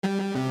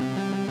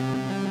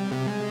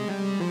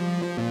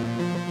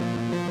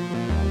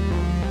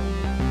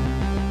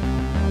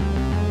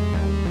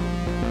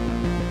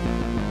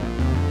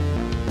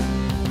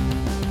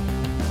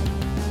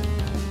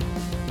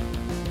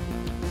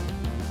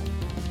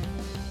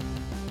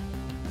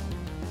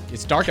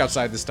It's dark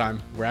outside this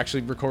time. We're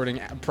actually recording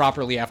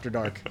properly after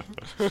dark.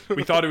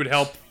 We thought it would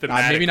help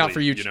thematically. Maybe not for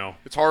you. You know,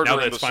 It's harder now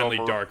in that it's the finally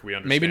summer. dark. We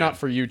understand. Maybe not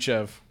for you,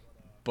 Chev.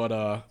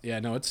 But yeah,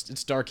 no,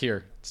 it's dark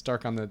here. It's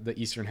dark on the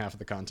eastern half of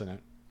the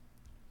continent.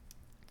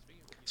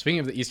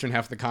 Speaking of the eastern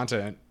half of the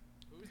continent,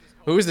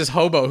 who is this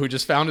hobo who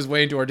just found his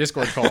way into our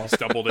Discord call?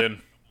 Stumbled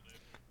in,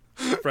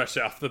 fresh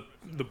off the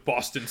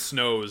Boston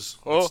snows.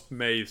 Oh. It's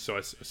May, so I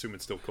assume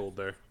it's still cold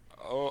there.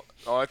 Oh,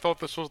 I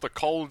thought this was the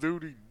Call of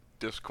Duty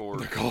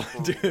Discord.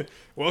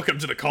 Welcome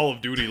to the Call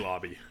of Duty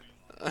lobby.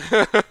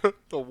 The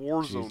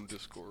Warzone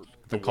Discord.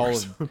 The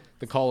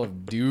Call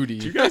of Duty.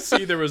 Do you guys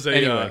see there was a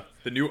Anyway.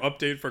 the new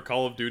update for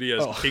Call of Duty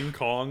has King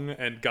Kong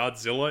and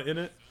Godzilla in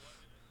it?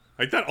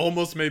 Like, that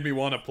almost made me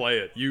want to play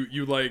it.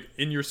 You like,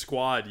 in your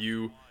squad,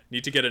 you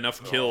need to get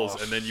enough kills,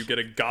 and then you get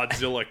a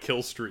Godzilla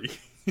kill streak.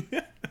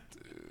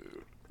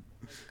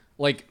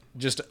 Like,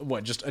 just a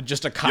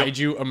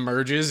kaiju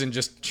emerges and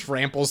just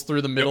tramples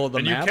through the middle of the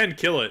and map? you can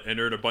kill it and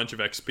earn a bunch of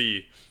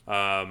XP,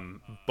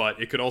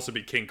 but it could also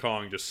be King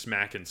Kong just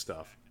smacking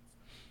stuff.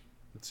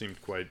 It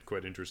seemed quite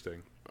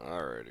interesting.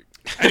 Alrighty.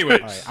 Anyway,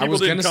 I was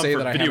going to say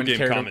that I video haven't game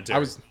cared.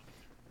 commentary.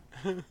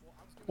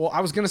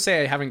 I was gonna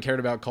say I haven't cared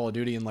about Call of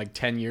Duty in like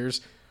 10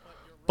 years,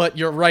 but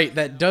you're right.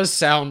 That does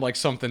sound like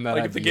something that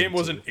Like, I'd if the be game into.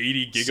 wasn't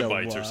 80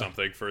 gigabytes So, or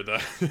something for the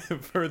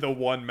for the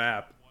one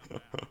map.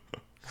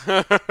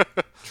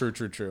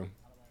 True.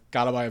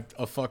 Gotta buy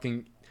a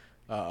fucking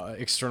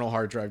external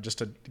hard drive just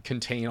to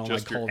contain all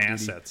Just my Call your of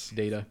Duty assets.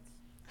 data.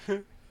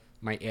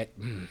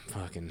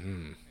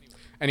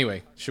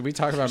 Anyway, should we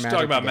talk about Magic?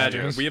 Talk about the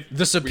Magic. Gathering? We have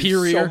the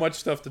superior, we have so much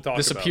stuff to talk about.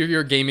 the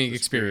superior gaming The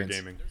superior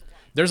experience. gaming.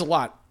 There's a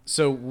lot.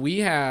 So we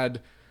had.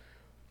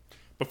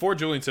 Before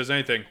Julian says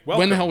anything, welcome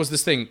When the hell was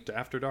this thing? to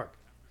After Dark.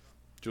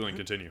 Julian,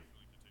 continue.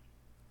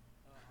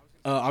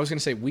 I was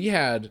gonna say we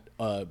had.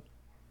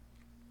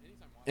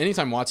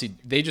 Anytime WotC,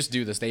 they just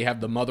do this. They have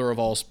the mother of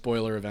all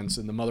spoiler events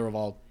and the mother of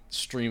all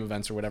stream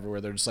events or whatever, where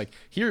they're just like,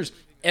 here's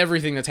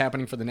everything that's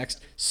happening for the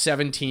next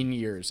 17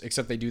 years,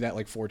 except they do that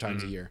like 4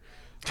 times a year.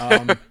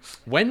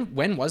 When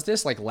was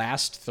this? Like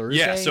last Thursday?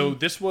 Yeah, so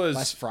this was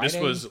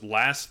last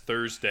last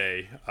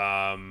Thursday,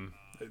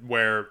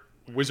 where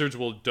Wizards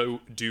will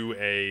do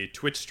a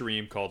Twitch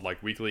stream called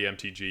like Weekly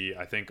MTG,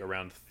 I think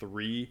around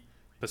 3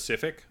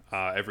 Pacific,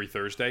 every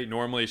Thursday.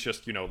 Normally it's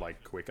just,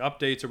 like quick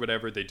updates or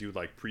whatever. They do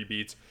like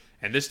pre-beats.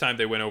 And this time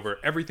they went over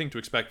everything to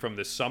expect from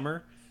this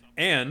summer.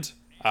 And,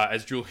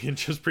 as Julian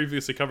just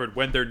previously covered,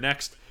 when their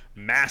next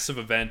massive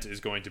event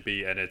is going to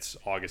be, and it's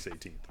August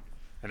 18th.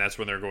 And that's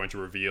when they're going to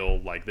reveal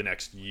like the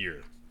next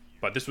year.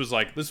 But this was a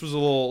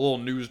little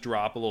news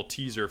drop, a little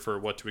teaser for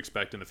what to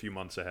expect in the few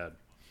months ahead.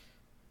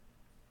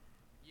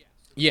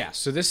 Yeah,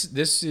 so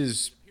this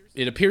is,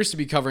 it appears to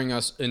be covering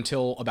us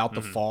until about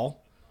the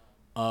fall.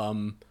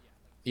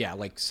 Yeah,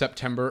 like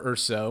September or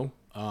so.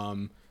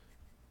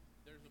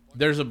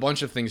 There's a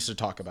bunch of things to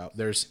talk about.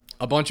 There's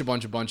a bunch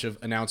of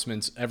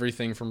announcements,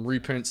 everything from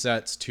reprint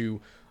sets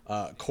to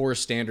core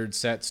standard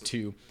sets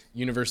to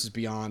Universes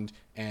Beyond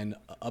and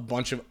a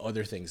bunch of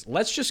other things.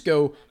 Let's just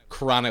go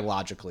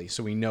chronologically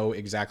so we know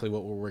exactly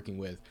what we're working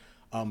with.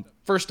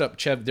 First up,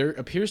 Chev, there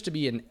appears to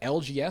be an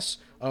LGS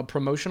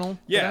promotional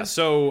event.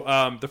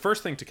 So the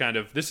first thing to kind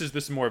of, this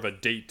is more of a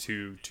date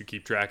to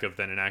keep track of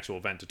than an actual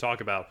event to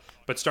talk about.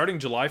 But starting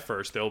July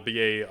 1st, there'll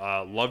be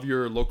a Love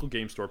Your Local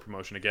Game Store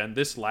promotion again.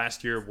 This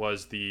last year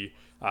was the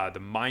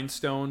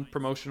Mindstone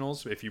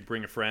promotionals, if you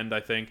bring a friend, I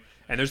think.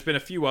 And there's been a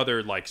few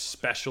other like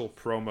special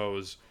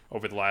promos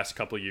over the last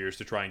couple of years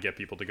to try and get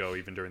people to go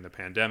even during the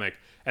pandemic.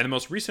 And the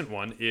most recent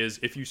one is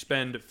if you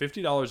spend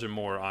 $50 or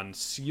more on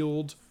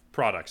sealed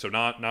product, so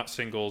not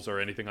singles or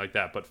anything like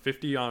that, but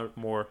 50 or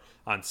more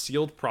on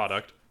sealed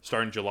product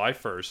starting July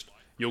 1st,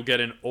 you'll get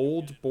an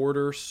old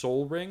border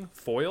soul ring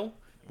foil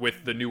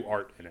with the new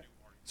art in it.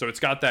 So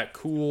it's got that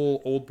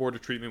cool old border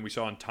treatment we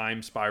saw in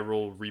Time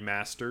Spiral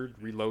Remastered,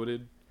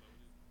 Reloaded,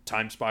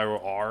 Time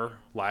Spiral R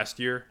last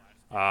year,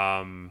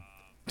 and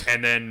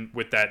then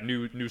with that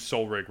new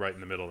soul rig right in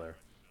the middle there.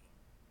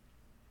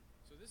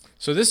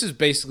 So this is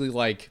basically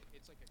like,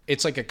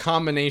 it's like a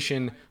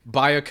combination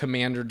buy a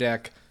commander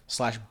deck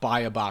 / buy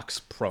a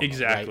box promo.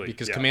 Exactly, right?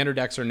 Because yeah. commander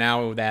decks are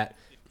now that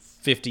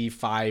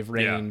 55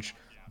 range.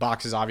 Yeah.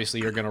 Boxes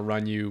obviously are going to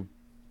run you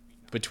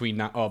between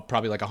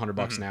probably like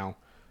 $100 now.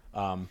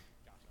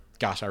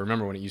 Gosh, I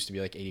remember when it used to be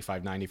like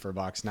 $85-$90 for a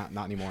box. Not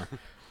anymore.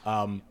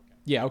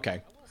 Yeah,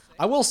 okay.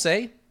 I will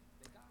say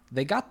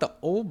they got the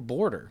old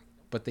border,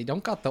 but they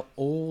don't got the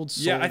old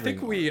soul Yeah, I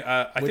think ring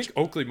I think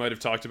Oakley might have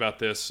talked about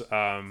this.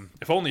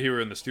 If only he were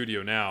in the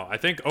studio now. I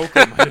think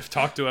Oakley might have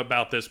talked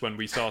about this when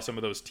we saw some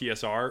of those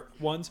TSR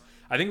ones.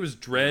 I think it was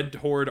Dread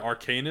Horde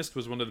Arcanist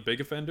was one of the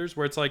big offenders,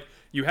 where it's like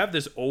you have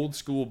this old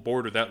school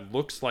border that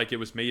looks like it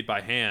was made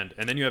by hand,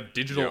 and then you have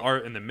digital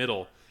art in the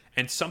middle,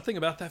 and something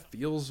about that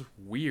feels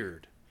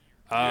weird.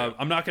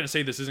 I'm not going to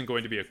say this isn't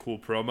going to be a cool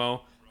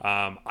promo.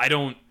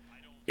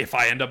 If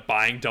I end up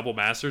buying Double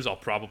Masters, I'll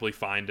probably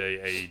find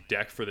a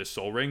deck for this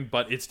Soul Ring,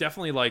 but it's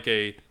definitely like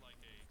a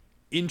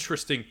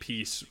interesting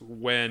piece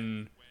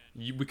when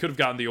we could have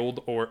gotten the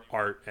old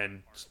art,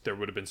 and there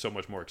would have been so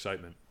much more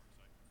excitement.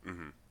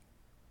 Mm-hmm.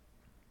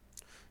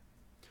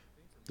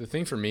 The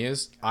thing for me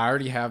is I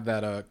already have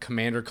that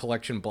Commander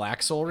Collection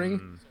Black Soul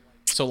Ring,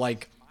 so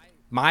like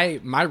my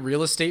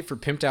real estate for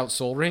pimped out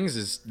soul rings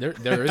is there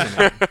isn't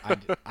any.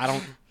 I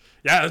don't.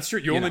 Yeah, that's true.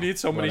 You only know, need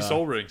so many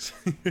soul rings.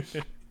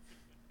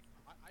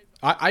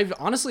 I've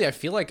honestly, I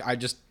feel like I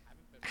just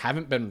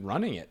haven't been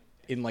running it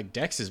in like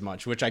decks as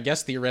much, which I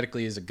guess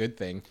theoretically is a good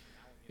thing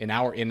in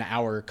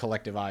our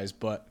collective eyes.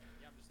 But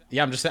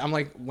yeah, I'm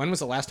like, when was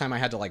the last time I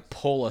had to like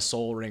pull a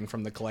soul ring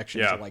from the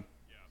collection to like,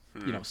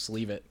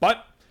 sleeve it?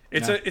 But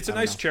it's a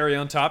nice know. cherry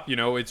on top.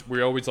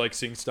 We always like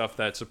seeing stuff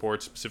that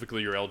supports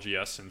specifically your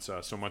LGS, since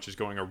so much is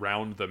going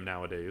around them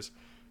nowadays.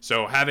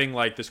 So having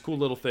like this cool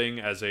little thing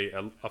as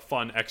a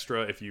fun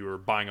extra if you were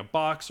buying a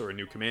box or a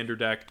new commander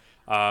deck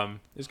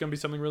is going to be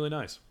something really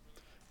nice.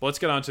 But let's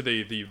get on to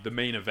the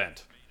main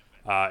event,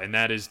 and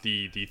that is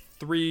the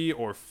 3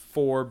 or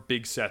 4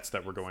 big sets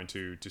that we're going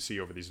to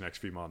see over these next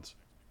few months.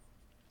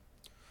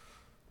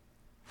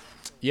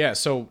 Yeah,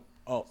 so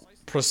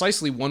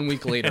precisely 1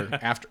 week later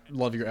after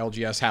Love Your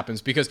LGS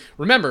happens, because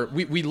remember,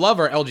 we love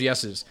our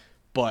LGSs,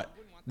 but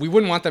we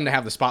wouldn't want them to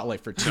have the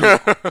spotlight for too long,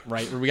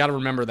 right? We got to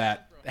remember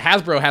that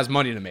Hasbro has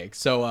money to make.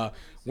 So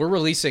we're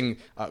releasing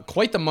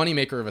quite the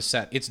moneymaker of a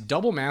set. It's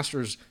Double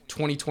Masters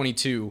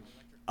 2022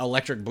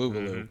 Electric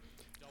Boogaloo.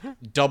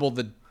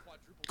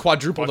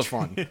 Quadruple the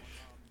fun.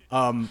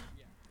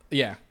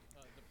 Yeah.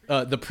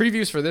 The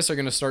previews for this are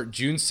going to start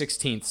June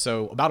 16th,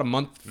 so about a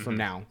month from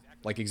now.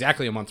 Like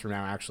exactly a month from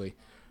now, actually.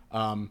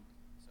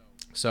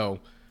 So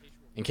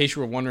in case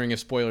you were wondering if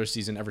spoiler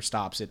season ever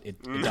stops,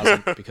 it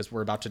doesn't, because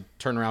we're about to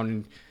turn around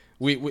and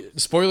we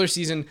spoiler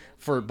season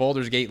for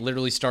Baldur's Gate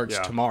literally starts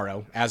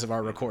tomorrow as of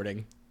our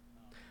recording.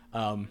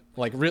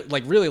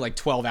 Really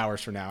 12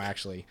 hours from now,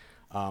 actually.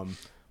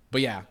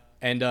 But yeah,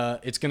 and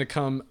it's gonna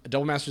come.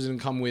 Double Masters is gonna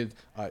come with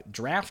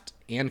draft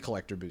and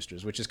collector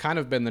boosters, which has kind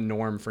of been the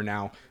norm for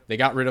now. They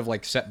got rid of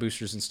like set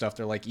boosters and stuff.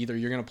 They're like, either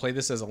you're gonna play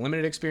this as a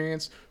limited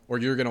experience or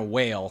you're gonna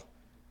whale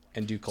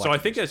and do collector. So I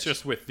think boosters. it's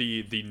just with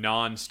the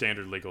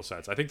non-standard legal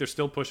sets. I think they're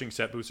still pushing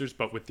set boosters,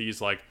 but with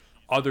these like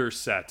other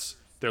sets,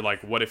 they're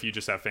like, what if you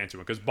just have fancy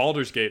one? Because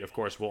Baldur's Gate, of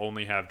course, will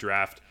only have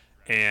draft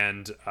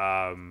and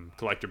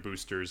collector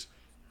boosters.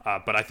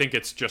 But I think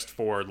it's just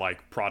for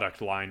like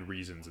product line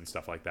reasons and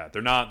stuff like that.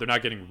 They're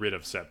not getting rid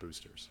of set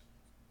boosters.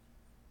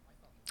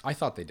 I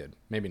thought they did.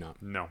 Maybe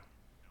not. No.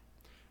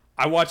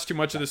 I watch too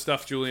much of this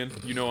stuff, Julian.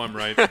 You know I'm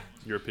right.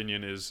 Your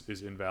opinion is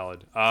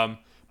invalid.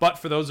 But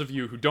for those of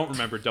you who don't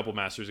remember Double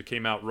Masters, it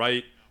came out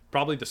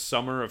probably the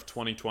summer of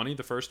 2020,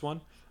 the first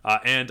one.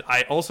 And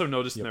I also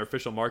noticed in their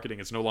official marketing,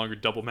 it's no longer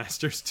Double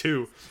Masters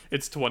 2.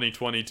 It's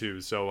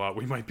 2022. So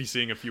we might be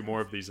seeing a few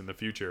more of these in the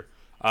future.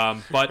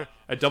 But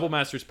a Double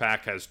Masters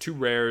pack has 2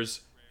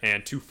 rares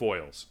and 2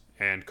 foils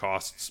and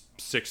costs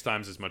 6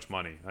 times as much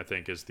money, I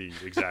think, is the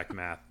exact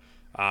math.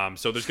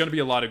 So there's going to be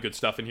a lot of good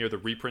stuff in here. The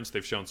reprints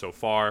they've shown so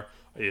far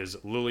is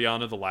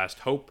Liliana the Last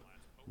Hope,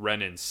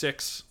 Renin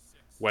 6,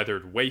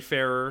 Weathered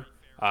Wayfarer,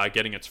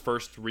 getting its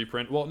first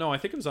reprint. Well, no, I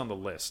think it was on the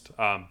list.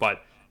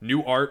 But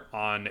new art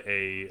on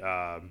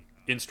a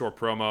in-store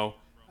promo,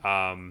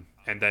 and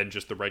then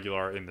just the regular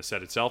art in the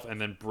set itself,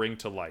 and then Bring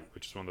to Light,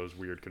 which is one of those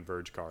weird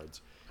Converge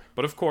cards.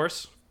 But of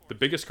course, the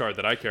biggest card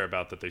that I care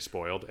about that they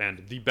spoiled,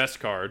 and the best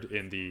card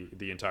in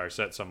the entire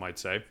set, some might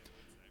say,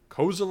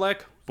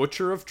 Kozilek,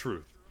 Butcher of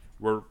Truth.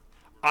 We're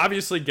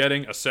obviously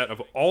getting a set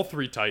of all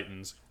 3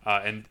 Titans,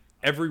 and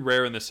every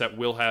rare in the set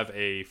will have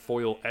a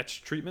foil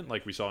etch treatment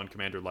like we saw in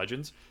Commander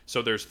Legends.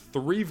 So there's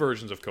 3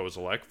 versions of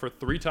Kozilek for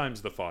 3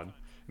 times the fun. And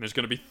there's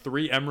going to be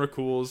 3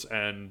 Emrakuls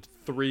and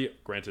 3,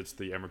 granted it's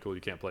the Emrakul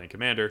you can't play in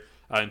Commander,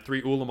 and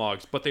 3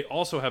 Ulamogs, but they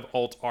also have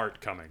alt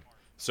art coming.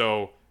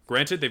 So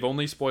granted, they've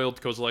only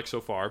spoiled Kozilek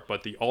so far,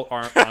 but the alt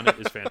art on it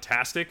is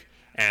fantastic.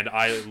 And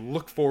I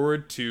look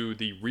forward to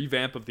the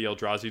revamp of the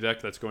Eldrazi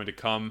deck that's going to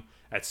come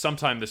at some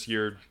time this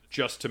year,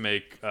 just to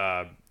make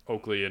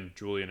Oakley and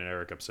Julian and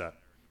Eric upset.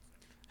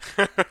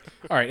 All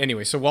right.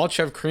 Anyway, so while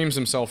Chev creams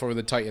himself over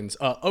the Titans,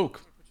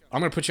 Oak, I'm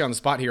gonna put you on the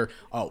spot here.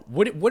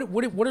 What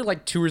are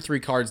like 2 or 3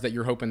 cards that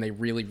you're hoping they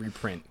really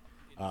reprint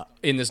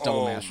in this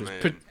Double Masters?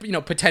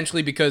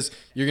 Potentially because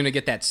you're gonna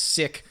get that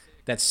sick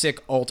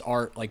alt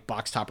art like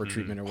box topper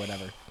treatment or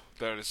whatever.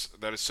 That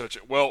is such a...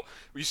 Well,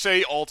 you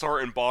say alt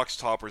art and box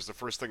toppers, the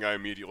first thing I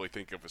immediately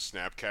think of is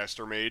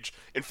Snapcaster Mage.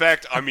 In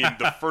fact, I mean,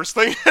 the first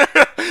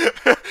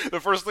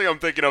thing I'm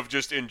thinking of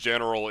just in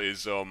general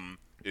is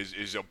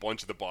a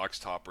bunch of the box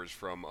toppers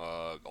from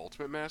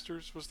Ultimate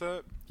Masters, was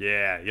that?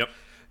 Yeah, yep.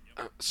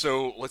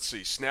 So, let's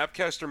see.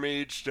 Snapcaster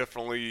Mage,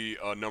 definitely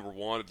number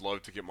 1. I'd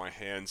love to get my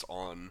hands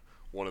on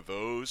one of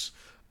those.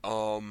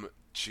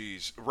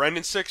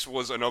 Renin 6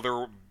 was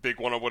another big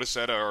one I would have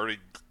said.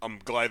 I'm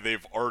glad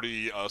they've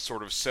already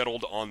sort of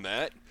settled on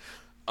that.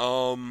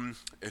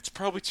 It's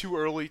probably too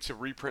early to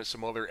reprint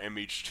some other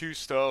MH2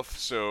 stuff,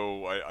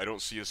 so I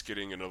don't see us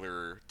getting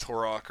another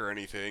Turok or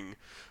anything.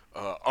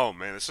 Oh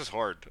man, this is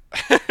hard.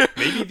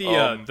 Maybe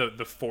Um,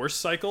 the Force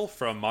cycle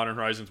from Modern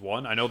Horizons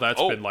 1. I know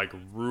that's oh, been like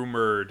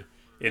rumored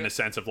in the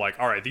sense of like,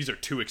 all right, these are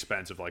too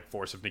expensive, like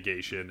Force of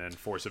Negation and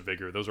Force of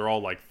Vigor. Those are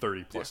all like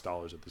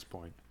 $30+ at this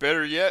point.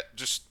 better yet,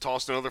 just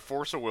toss another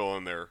Force of Will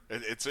in there.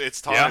 It's Yeah.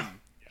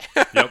 time.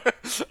 Yep.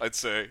 I'd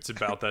say. It's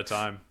about that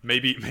time.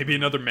 Maybe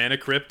another Mana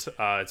Crypt.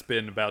 It's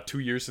been about 2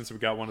 years since we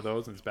got one of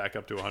those, and it's back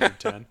up to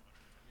 110.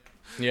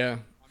 Yeah.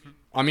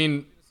 I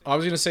mean, I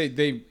was going to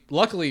say,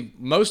 luckily,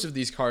 most of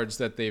these cards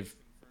that they've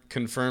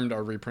confirmed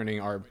are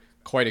reprinting are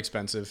quite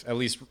expensive. At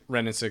least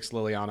Ren and Six,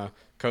 Liliana,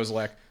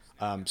 Kozilek.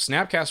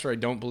 Snapcaster, I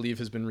don't believe,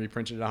 has been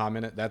reprinted at a hot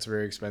minute. That's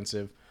very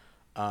expensive.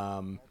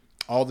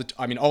 All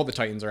the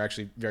Titans are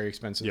actually very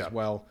expensive as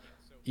well.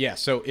 Yeah,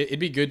 so it'd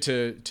be good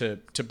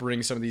to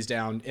bring some of these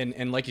down.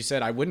 And like you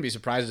said, I wouldn't be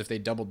surprised if they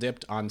double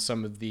dipped on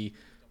some of the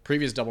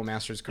previous Double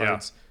Masters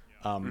cards.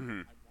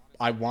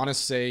 I want to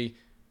say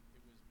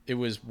it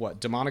was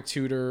Demonic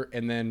Tutor,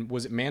 and then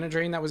was it Mana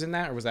Drain that was in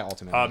that, or was that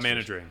Ultimate Masters?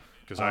 Mana Drain,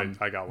 because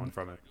I got one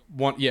from it.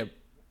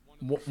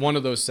 One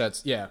of those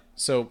sets. Yeah,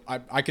 so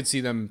I could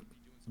see them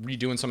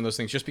redoing some of those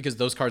things just because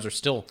those cards are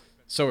still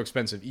so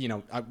expensive. You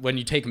know, when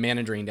you take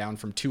Mana Drain down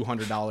from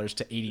 $200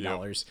 to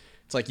 $80,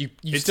 it's like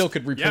you still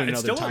could reprint another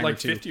it's still time at like or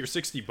two. $50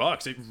 or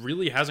 $60. It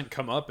really hasn't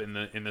come up in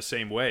the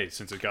same way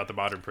since it got the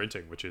modern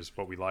printing, which is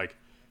what we like.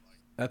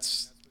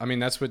 That's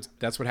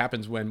what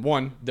happens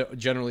when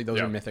generally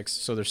those are mythics,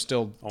 so there's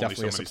still Only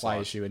definitely a so many supply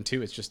slots. issue, and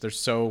two, it's just they're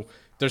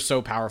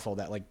so powerful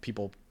that like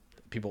people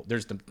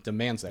there's the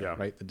demands there,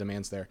 right? The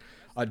demands there.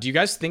 Do you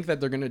guys think that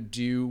they're gonna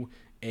do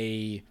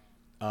a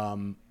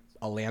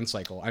land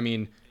cycle? I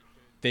mean,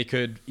 they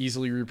could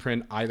easily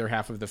reprint either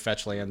half of the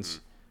fetch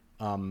lands.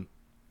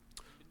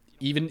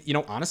 Even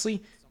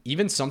honestly,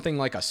 even something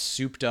like a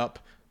souped up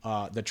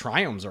the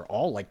Triomes are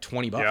all like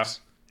 $20. Yeah.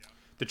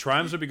 The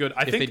Triomes would be good.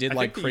 I think they did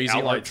like the crazy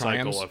allied art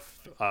cycle Triomes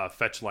of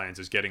fetch lands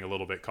is getting a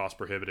little bit cost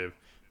prohibitive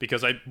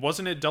because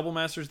wasn't it Double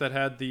Masters that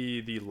had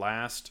the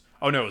last.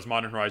 Oh no, it was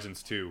Modern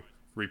Horizons 2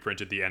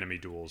 reprinted the enemy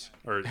duels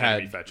or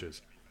enemy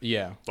fetches.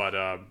 Yeah,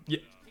 but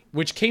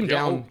which came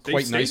down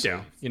quite nicely.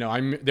 Down. You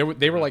know,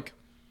 they were like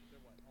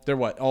they're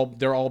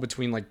all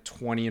between like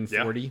 20 and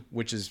 40,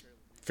 which is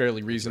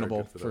fairly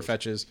reasonable for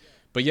fetches.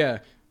 But yeah,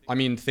 I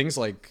mean things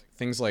like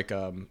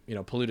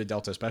Polluted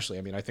Delta especially.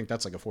 I mean, I think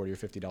that's like a $40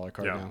 or $50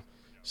 card now.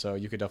 So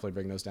you could definitely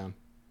bring those down.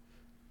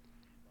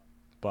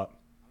 But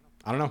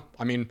I don't know.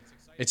 I mean,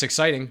 it's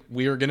exciting.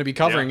 We are going to be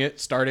covering it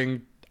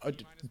starting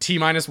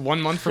T-minus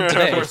 1 month from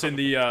today. Of course, in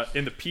the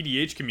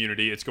PDH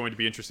community, it's going to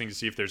be interesting to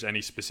see if there's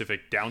any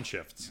specific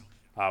downshifts.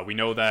 We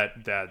know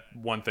that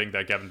one thing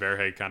that Gavin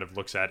Verhey kind of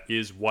looks at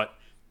is what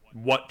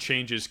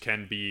changes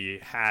can be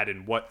had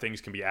and what things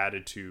can be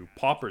added to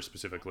Pauper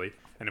specifically.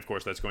 And of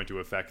course, that's going to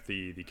affect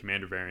the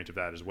commander variant of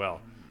that as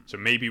well. So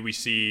maybe we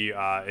see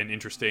an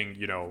interesting,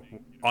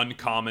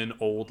 uncommon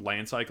old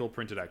land cycle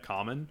printed at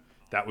common.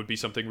 That would be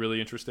something really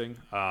interesting.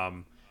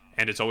 And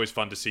it's always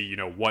fun to see,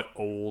 what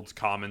old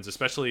commons,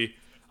 especially,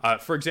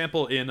 for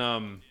example, in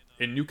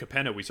New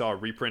Capenna, we saw a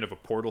reprint of a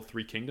Portal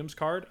 3 Kingdoms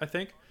card, I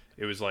think.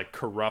 It was like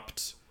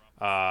Corrupt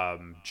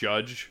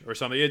Judge or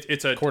something.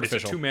 It's a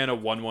 2-mana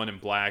 1/1 in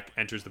black,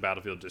 enters the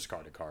battlefield,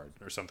 discard a card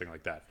or something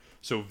like that.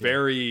 So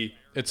very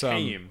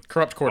tame.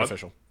 Corrupt Court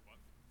Official.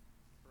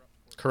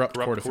 Corrupt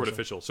Court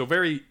Official. So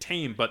very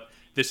tame, but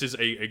this is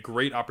a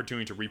great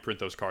opportunity to reprint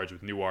those cards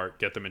with new art,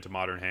 get them into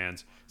modern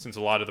hands, since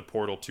a lot of the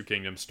Portal 2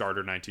 Kingdoms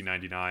starter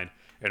 1999,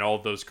 and all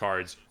of those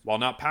cards, while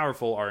not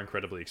powerful, are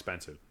incredibly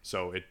expensive.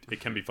 So it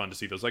can be fun to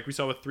see those, like we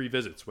saw with 3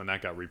 Visits when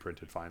that got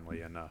reprinted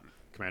finally in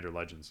Commander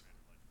Legends.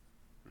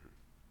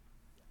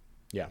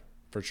 Yeah,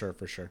 for sure.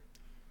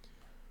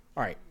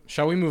 All right,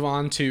 shall we move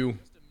on to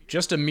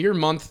just a mere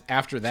month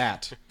after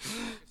that,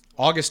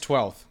 August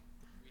 12th,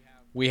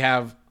 we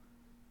have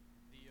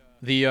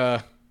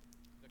the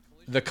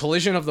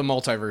collision of the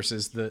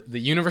multiverses, the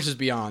universes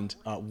beyond.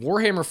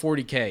 Warhammer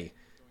 40K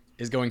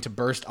is going to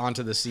burst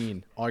onto the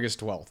scene August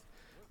 12th.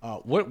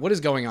 What is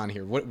going on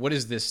here? What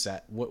is this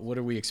set? What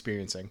are we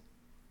experiencing?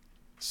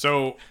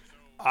 So,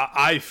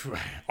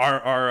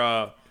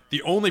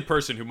 the only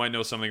person who might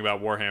know something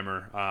about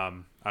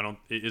Warhammer,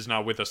 is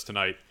not with us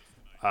tonight.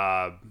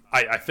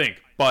 I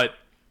think, but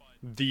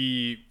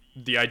the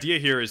idea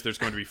here is there's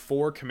going to be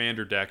 4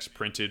 commander decks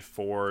printed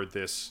for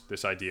this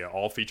idea,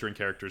 all featuring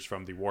characters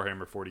from the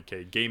Warhammer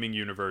 40K gaming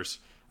universe,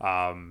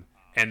 and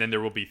then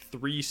there will be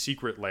 3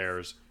 secret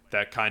layers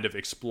that kind of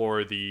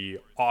explore the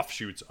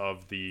offshoots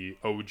of the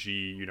OG,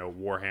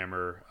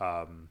 Warhammer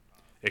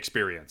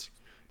experience.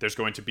 There's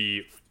going to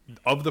be,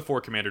 of the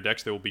 4 commander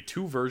decks, there will be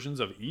 2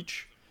 versions of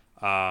each.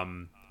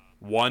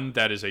 One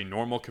that is a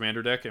normal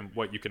commander deck and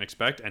what you can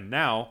expect, and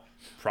now,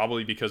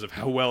 probably because of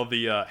how well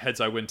the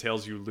Heads I Win,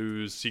 Tails You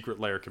Lose Secret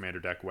Lair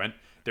commander deck went,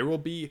 there will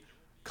be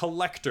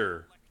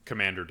collector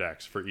commander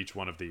decks for each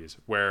one of these,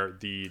 where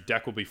the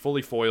deck will be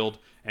fully foiled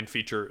and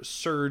feature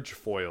Surge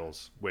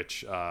foils,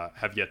 which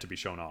have yet to be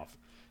shown off.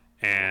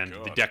 And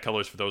the deck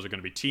colors for those are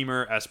going to be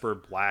Temur, Esper,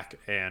 Black,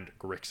 and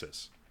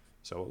Grixis.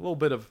 So a little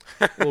bit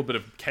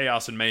of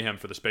chaos and mayhem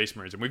for the Space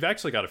Marines, and we've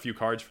actually got a few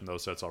cards from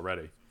those sets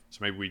already. So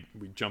maybe we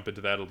jump into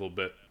that a little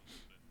bit.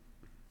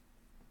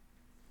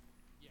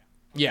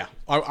 Yeah,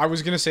 I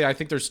was gonna say I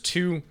think there's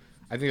two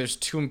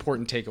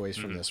important takeaways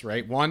from this.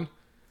 Right, one,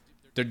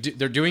 they're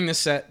doing this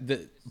set.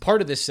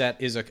 Part of this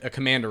set is a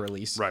commander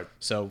release. Right.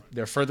 So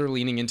they're further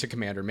leaning into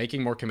commander,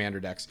 making more commander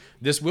decks.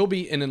 This will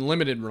be an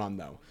unlimited run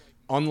though,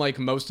 unlike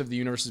most of the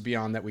Universes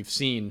Beyond that we've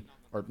seen.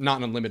 Or not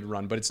an unlimited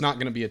run, but it's not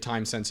going to be a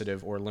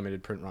time-sensitive or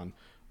limited print run.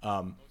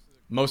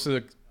 Most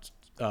of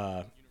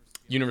the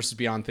Universes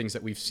Beyond things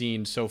that we've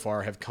seen so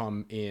far have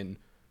come in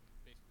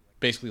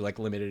basically like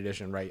limited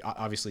edition, right?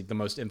 Obviously, the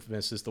most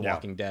infamous is The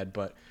Walking Dead,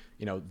 but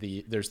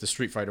there's the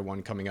Street Fighter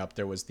one coming up.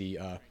 There was the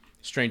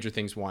Stranger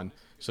Things one.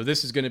 So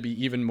this is going to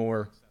be even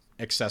more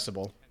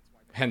accessible.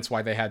 Hence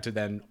why they had to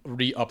then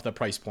re-up the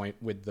price point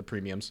with the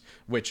premiums,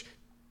 which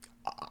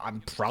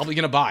I'm probably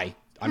going to buy.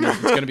 I mean,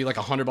 it's going to be like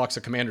 $100 a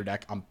commander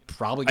deck. I'm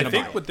probably going to buy it.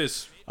 I think with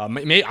this...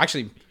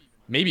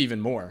 maybe even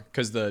more,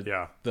 because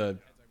the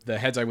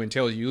heads I win,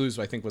 tails you lose,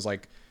 I think was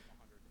like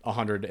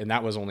 100, and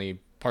that was only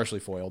partially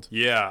foiled.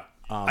 Yeah.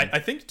 I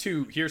think,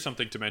 too, here's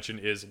something to mention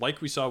is,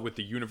 like we saw with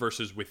the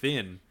Universes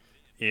Within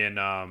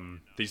in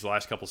these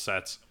last couple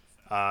sets,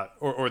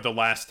 or the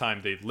last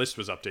time the list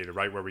was updated,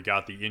 right, where we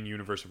got the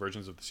in-universe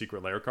versions of the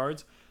Secret Lair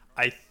cards,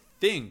 I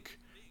think...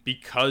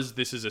 because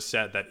this is a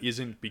set that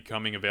isn't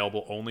becoming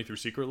available only through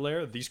Secret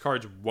Lair, these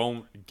cards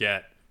won't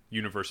get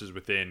Universes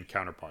Within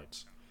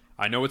counterparts.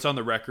 I know it's on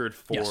the record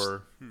for... Yes.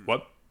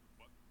 What?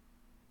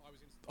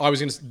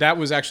 That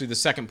was actually the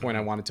second point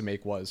I wanted to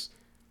make was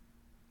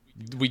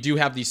we do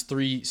have these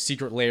 3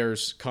 Secret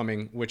Lairs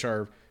coming, which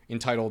are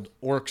entitled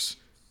Orcs,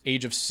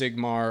 Age of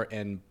Sigmar,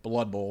 and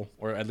Blood Bowl,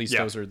 or at least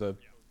those are the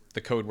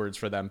code words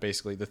for them,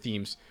 basically, the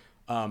themes.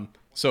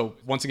 So,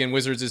 once again,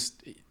 Wizards is...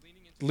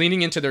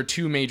 leaning into their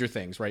 2 major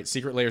things, right?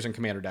 Secret Lairs and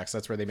commander decks.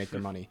 That's where they make their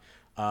money.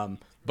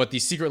 But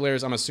these Secret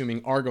Lairs, I'm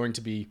assuming, are going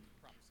to be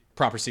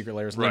proper Secret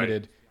Lairs,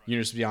 limited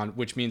Universes Beyond,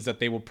 which means that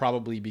they will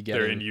probably be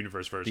getting their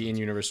in-universe versions. The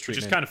in-universe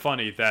treatment. Which is kind of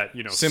funny that,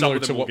 similar some of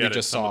them to what will we get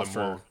just it, some saw of them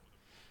for...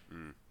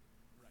 won't.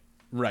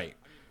 Right.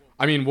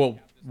 I mean,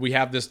 we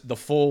have the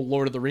full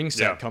Lord of the Rings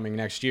set coming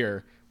next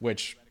year,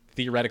 which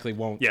theoretically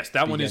won't... Yes,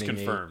 that one is getting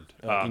confirmed,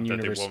 that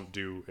they won't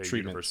do a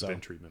Universe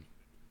Within treatment.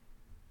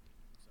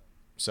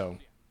 So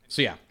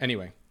yeah,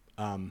 anyway...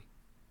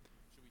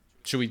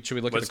 Should we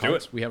look at the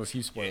cards? We have a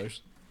few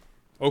spoilers.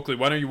 Oakley,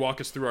 why don't you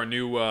walk us through our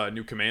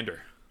new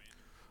commander?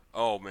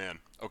 Oh man,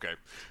 okay.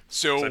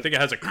 So I think it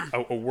has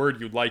a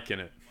word you like in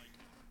it.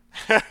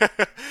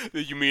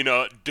 You mean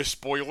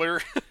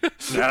despoiler? Yeah,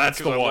 that's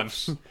the one.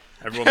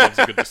 Everyone loves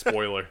a good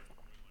despoiler.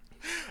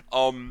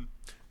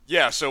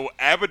 Yeah. So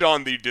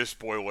Abaddon the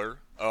Despoiler.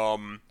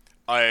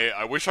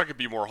 I wish I could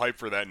be more hyped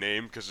for that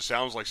name because it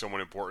sounds like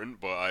someone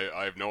important, but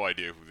I have no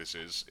idea who this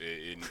is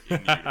in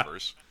the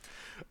universe.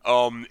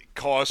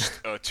 Cost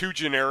 2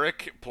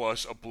 generic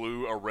plus a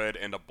blue, a red,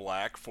 and a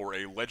black for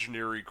a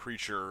legendary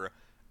creature.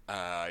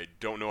 I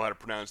don't know how to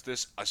pronounce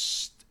this.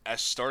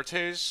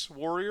 Astartes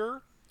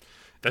warrior.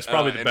 That's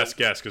probably the best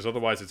guess, because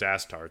otherwise it's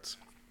Astartes.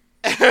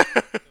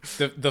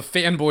 The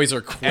fanboys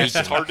are crazy.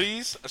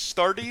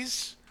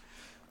 Astartes?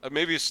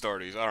 Maybe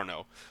Astartes. I don't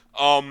know.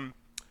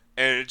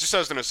 And just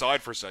as an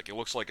aside for a sec, it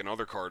looks like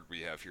another card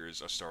we have here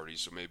is Astartes,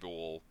 so maybe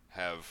we'll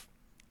have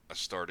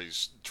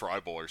Astartes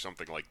Tribal or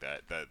something like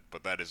that.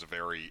 But that is a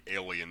very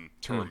alien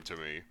term to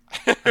me.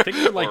 I think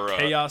they're like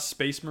Chaos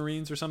Space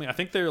Marines or something. I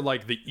think they're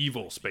like the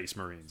evil Space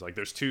Marines. Like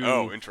there's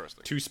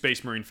interesting. 2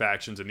 Space Marine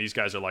factions, and these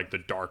guys are like the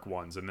dark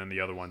ones, and then the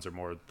other ones are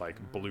more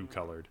like blue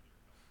colored.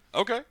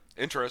 Okay,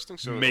 interesting.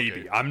 So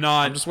maybe okay. I'm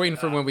not. I'm just waiting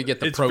for when we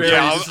get the it's pro.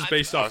 This is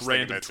based off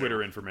random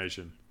Twitter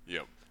information.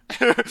 Yep.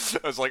 I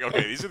was like,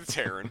 okay, these are the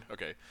Terran.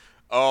 Okay.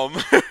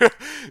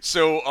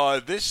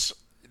 So this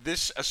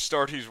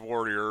Astartes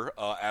warrior,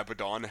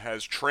 Abaddon,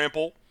 has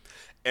trample,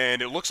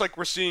 and it looks like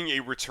we're seeing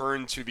a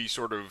return to the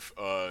sort of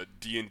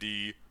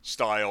D&D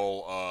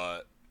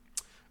style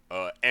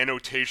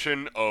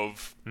annotation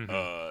of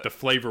the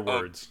flavor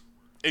words.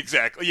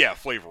 Exactly. Yeah,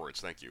 flavor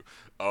words. Thank you.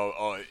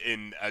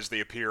 As they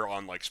appear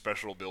on like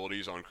special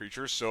abilities on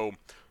creatures. So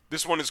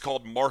this one is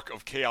called Mark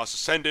of Chaos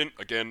Ascendant.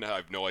 Again, I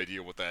have no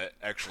idea what that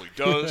actually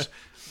does,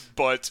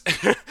 but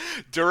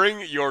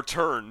during your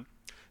turn,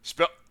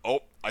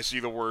 I see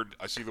the word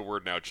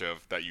now,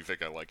 Chev, that you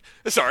think I like.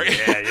 Sorry.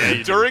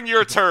 Yeah. During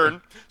your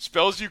turn,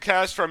 spells you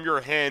cast from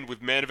your hand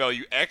with mana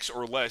value X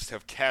or less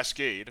have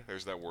Cascade.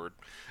 There's that word.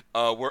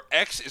 Where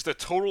X is the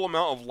total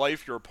amount of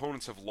life your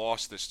opponents have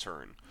lost this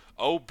turn.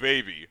 Oh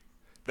baby,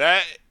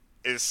 that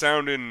is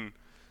sounding.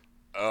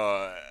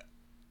 I've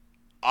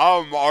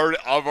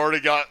already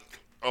got.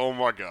 Oh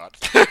my god.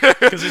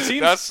 Because it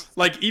seems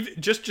like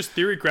even just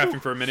theory crafting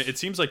for a minute. It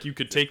seems like you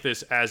could take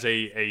this as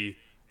a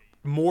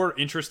more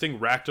interesting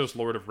Rakdos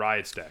Lord of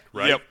Riots deck,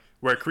 right? Yep.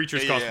 Where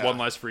creatures cost 1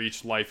 less for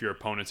each life your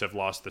opponents have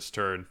lost this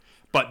turn.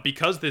 But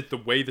because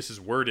the way this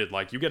is worded,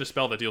 like you get a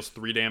spell that deals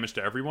 3 damage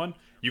to everyone,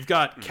 you've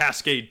got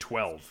Cascade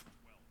 12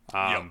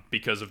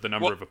 because of the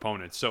number of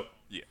opponents. So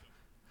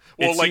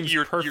Well, it like seems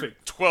your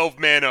perfect. 12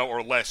 mana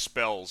or less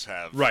spells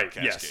have Right,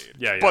 Cascade. yes.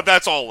 Yeah. But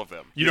that's all of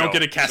them. You don't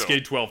get a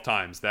Cascade 12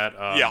 times. That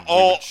Yeah,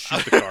 we would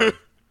shoot the card.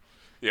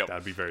 Yep.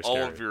 That'd be very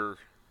scary.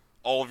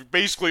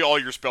 Basically all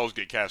your spells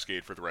get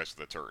Cascade for the rest of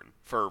the turn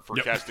for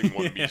Yep. casting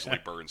one measly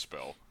burn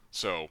spell.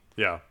 So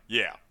Yeah.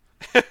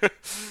 So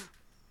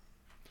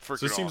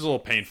it seems a little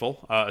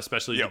painful,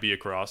 especially to be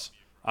across.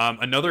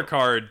 Another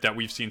card that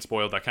we've seen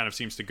spoiled that kind of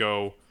seems to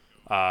go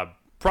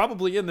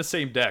probably in the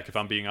same deck, if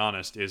I'm being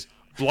honest, is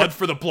Blood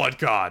for the Blood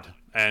God.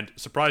 And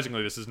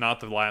surprisingly, this is not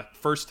the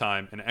first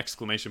time an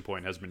exclamation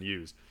point has been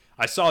used.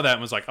 I saw that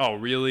and was like, oh,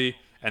 really?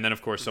 And then,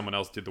 of course, someone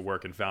else did the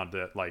work and found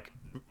that, like,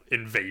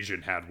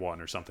 Invasion had one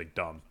or something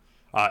dumb.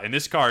 And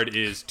this card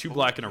is 2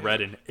 black and a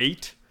red and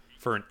 8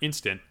 for an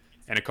instant,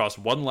 and it costs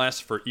 1 less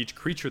for each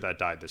creature that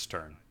died this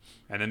turn.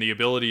 And then the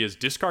ability is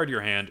discard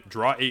your hand,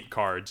 draw 8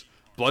 cards,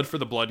 Blood for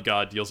the Blood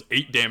God deals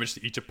 8 damage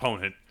to each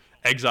opponent,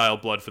 exile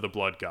Blood for the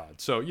Blood God.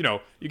 So, you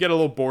get a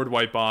little board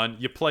wipe on,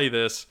 you play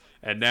this,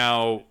 and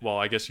now, well,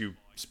 I guess you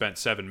spent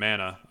 7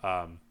 mana,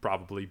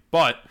 probably,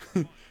 but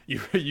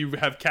you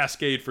have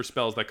Cascade for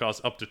spells that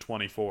cost up to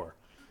 24.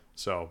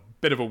 So,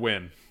 bit of a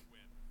win.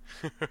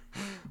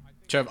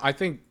 Trev, I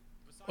think,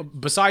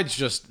 besides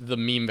just the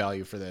meme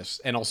value for this,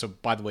 and also,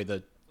 by the way,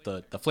 the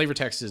flavor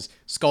text is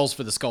Skulls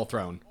for the Skull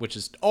Throne, which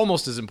is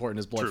almost as important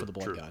as Blood for the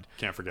Blood God.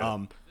 Can't forget.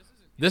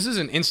 This is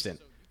an instant.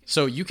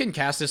 So you can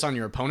cast this on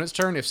your opponent's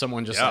turn if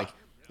someone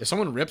if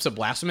someone rips a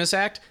Blasphemous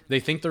Act, they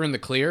think they're in the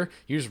clear,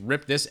 you just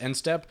rip this end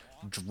step,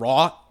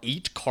 draw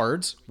 8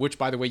 cards, which,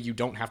 by the way, you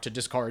don't have to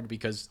discard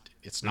because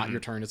it's not your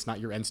turn, it's not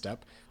your end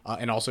step,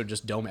 and also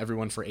just dome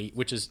everyone for 8,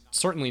 which is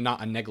certainly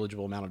not a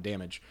negligible amount of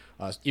damage,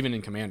 even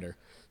in Commander.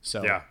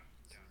 So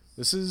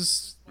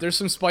there's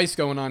some spice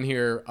going on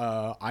here.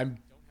 I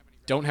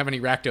don't have any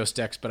Rakdos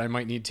decks, but I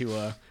might need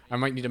to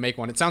make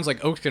one. It sounds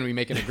like Oak's going to be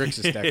making a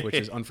Grixis deck, which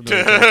is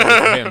unfamiliar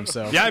for him.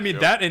 So yeah, I mean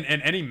that and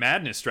any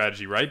madness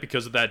strategy, right?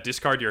 Because of that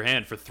discard your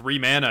hand for 3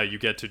 mana, you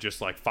get to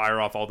just like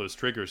fire off all those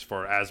triggers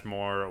for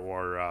Asmore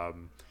or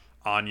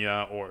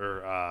Anya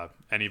or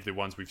any of the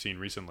ones we've seen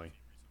recently.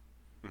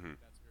 Mm-hmm.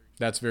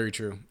 That's very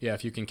true. Yeah,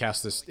 if you can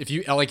cast this, if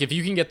you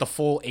can get the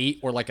full 8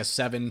 or like a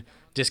 7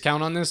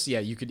 discount on this, yeah,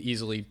 you could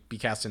easily be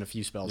casting a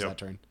few spells that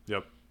turn.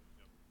 Yep.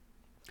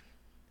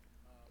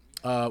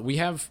 We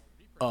have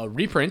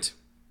reprint,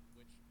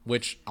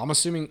 which I'm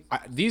assuming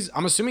these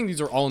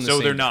are all in the same.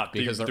 So they're not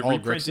because the they're all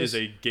reprint Grixis. is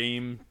a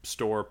game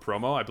store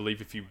promo. I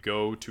believe if you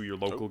go to your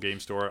local game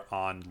store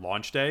on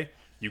launch day,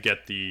 you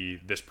get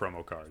this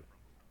promo card.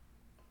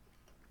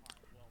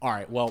 All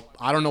right. Well,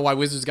 I don't know why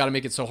Wizards got to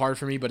make it so hard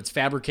for me, but it's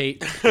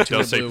Fabricate. It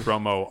does say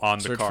promo on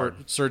the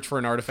card. Search for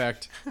an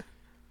artifact.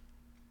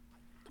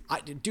 I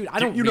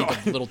don't read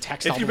the little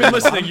text. If you've been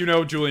listening,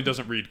 Julian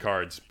doesn't read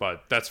cards,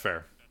 but that's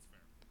fair.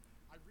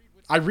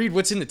 I read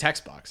what's in the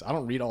text box. I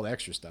don't read all the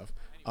extra stuff.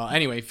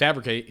 Anyway,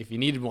 Fabricate. If you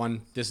needed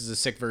one, this is a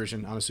sick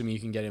version. I'm assuming you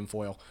can get it in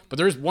foil. But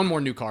there is one more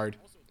new card,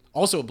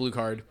 also a blue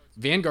card,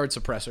 Vanguard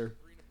Suppressor,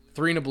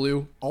 3 and a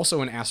blue,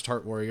 also an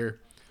Astarte Warrior.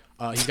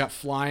 He's got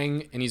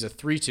flying, and he's a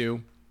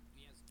 3/2,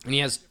 and he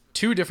has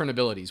 2 different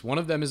abilities. One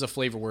of them is a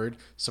flavor word,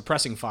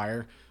 Suppressing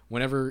Fire.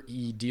 Whenever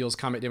he deals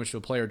combat damage to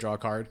a player, draw a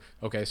card.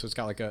 Okay, so it's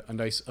got like a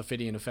nice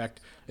Ophidian effect.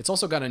 It's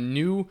also got a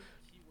new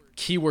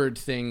keyword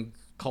thing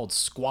called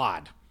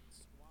Squad.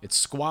 It's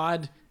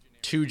Squad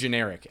 2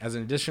 generic. As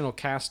an additional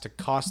cost to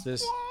cast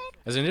this,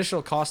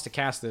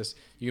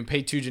 you can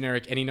pay 2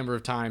 generic any number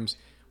of times.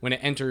 When it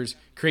enters,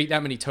 create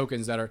that many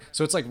tokens that are...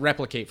 So it's like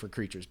replicate for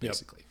creatures,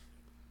 basically.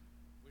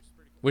 Yep.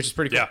 Which is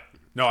pretty cool. Yeah.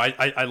 No,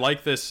 I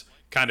like this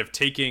kind of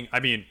taking... I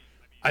mean,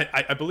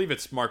 I believe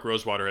it's Mark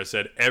Rosewater has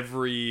said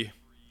every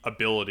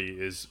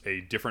ability is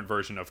a different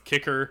version of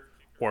kicker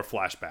or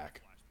flashback,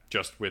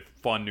 just with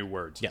fun new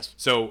words. Yes.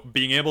 So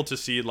being able to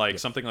see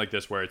something like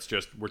this where it's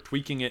just we're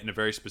tweaking it in a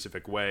very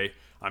specific way.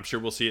 I'm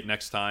sure we'll see it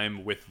next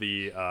time with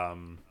the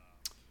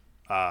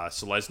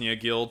Selesnya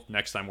Guild.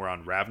 Next time we're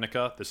on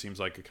Ravnica. This seems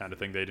like a kind of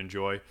thing they'd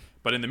enjoy.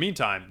 But in the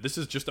meantime, this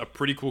is just a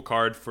pretty cool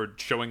card for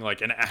showing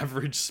like an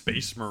average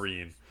Space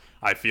Marine.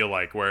 I feel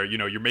like where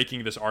you're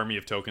making this army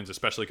of tokens,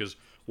 especially because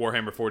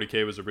Warhammer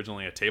 40k was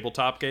originally a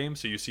tabletop game,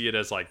 so you see it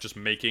as like just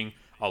making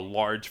a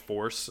large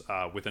force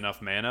with enough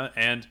mana,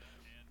 and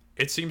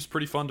it seems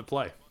pretty fun to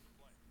play.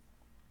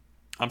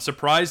 I'm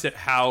surprised at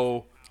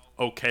how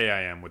okay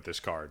I am with this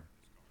card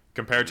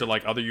compared to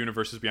like other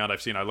Universes Beyond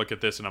I've seen. I look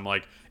at this and I'm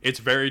like, it's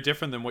very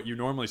different than what you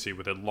normally see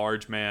with a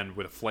large man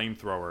with a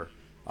flamethrower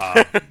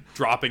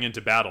dropping into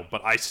battle,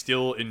 but I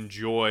still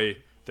enjoy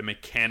the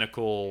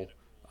mechanical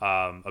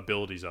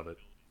abilities of it.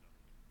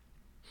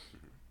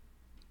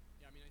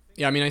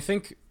 Yeah, I mean, I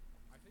think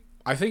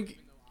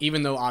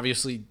even though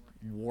obviously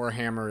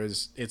Warhammer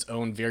is its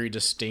own very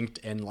distinct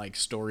and like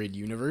storied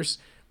universe,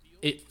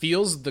 it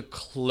feels the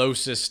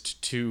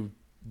closest to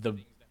the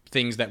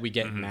things that we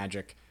get in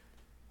Magic.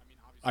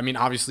 I mean,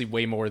 obviously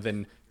way more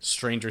than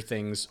Stranger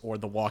Things or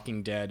The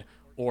Walking Dead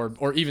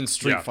or even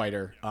Street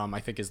Fighter. I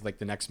think is like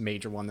the next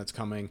major one that's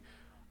coming.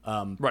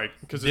 Right,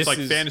 because it's like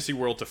fantasy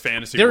world to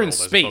fantasy they're world in as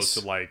space. opposed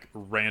to like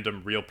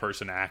random real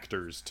person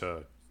actors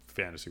to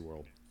fantasy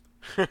world.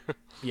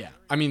 Yeah,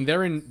 I mean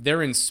they're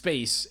in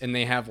space and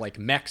they have like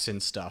mechs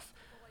and stuff,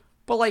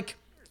 but like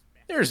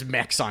there's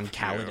mechs on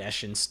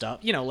Kaladesh and stuff.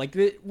 You know, like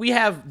we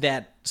have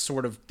that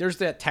sort of there's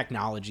that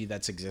technology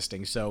that's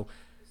existing. So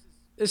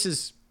this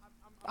is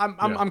I'm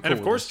cool. And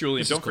of course, with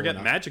Julian, this don't is cool forget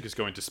enough. Magic is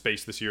going to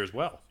space this year as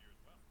well.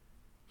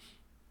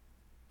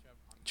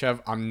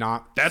 Chev, I'm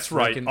not. That's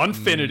right,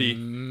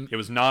 Unfinity. It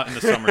was not in the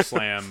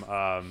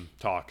SummerSlam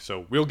talk,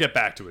 so we'll get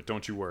back to it.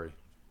 Don't you worry.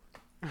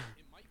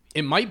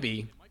 It might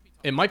be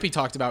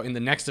talked about in the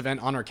next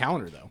event on our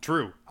calendar, though.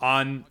 True.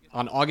 On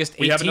August 18th.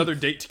 We have another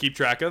date to keep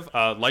track of.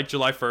 Like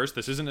July 1st,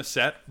 this isn't a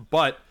set,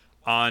 but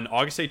on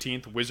August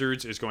 18th,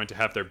 Wizards is going to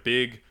have their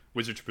big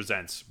Wizards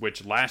Presents,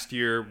 which last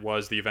year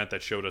was the event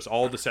that showed us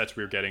all the sets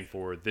we were getting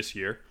for this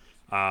year.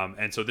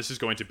 And so this is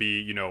going to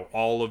be, you know,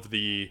 all of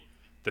the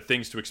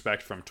things to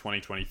expect from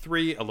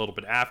 2023, a little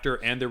bit after,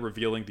 and they're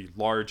revealing the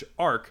large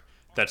arc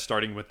that's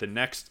starting with the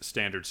next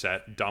standard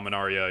set,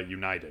 Dominaria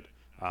United.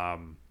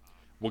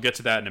 We'll get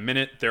to that in a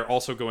minute. They're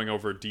also going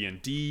over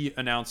D&D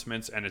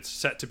announcements, and it's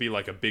set to be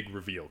like a big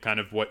reveal, kind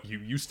of what you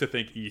used to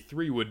think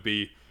E3 would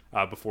be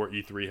before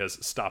E3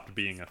 has stopped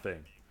being a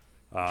thing.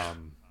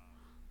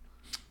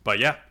 But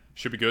yeah,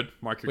 should be good.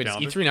 Mark your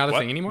calendar. Is E3 not a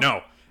thing anymore?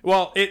 No.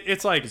 Well,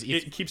 it's like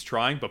it keeps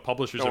trying, but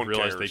publishers have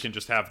realized they cares. can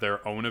just have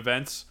their own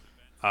events.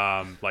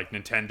 Like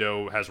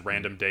Nintendo has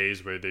random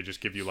days where they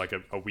just give you like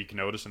a week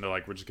notice, and they're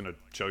like, we're just going to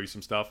show you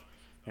some stuff.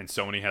 And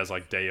Sony has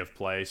like day of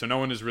play, so no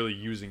one is really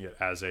using it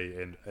as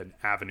an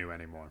avenue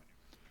anymore.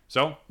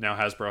 So now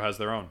Hasbro has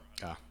their own.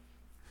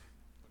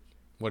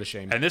 What a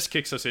shame. And this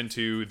kicks us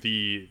into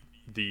the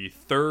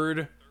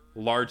third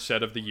large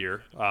set of the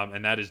year,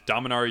 and that is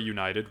Dominaria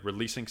United,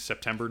 releasing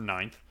September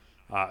 9th.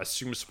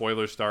 Assume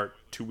spoilers start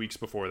 2 weeks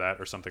before that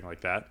or something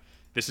like that.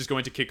 This is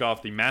going to kick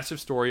off the massive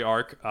story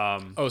arc.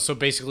 So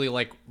basically,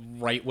 like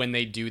right when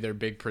they do their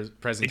big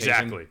presentation.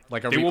 Exactly.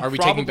 Like, are we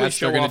taking bets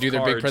they're going to do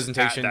their big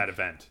presentation at that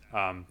event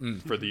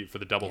for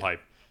the double hype?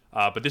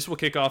 But this will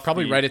kick off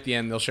probably right at the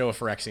end. They'll show a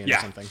Phyrexian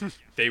or something.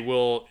 They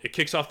will. It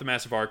kicks off the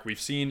massive arc.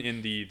 We've seen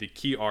in the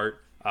key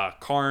art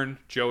Karn,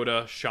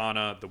 Joda,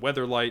 Shauna, the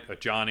Weatherlight,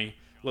 Ajani,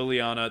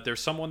 Liliana.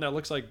 There's someone that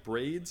looks like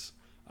braids.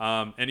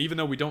 And even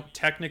though we don't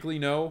technically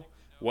know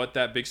what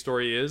that big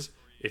story is,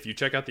 if you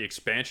check out the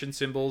expansion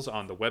symbols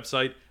on the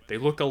website, they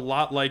look a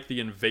lot like the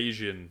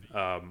invasion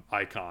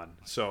icon.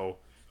 So,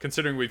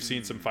 considering we've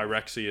seen some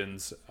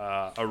Phyrexians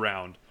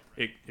around,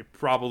 it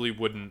probably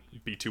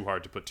wouldn't be too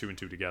hard to put two and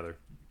two together.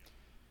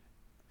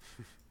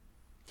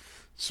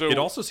 So it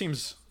also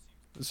seems...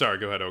 Sorry,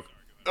 go ahead, Oak.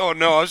 Oh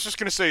no, I was just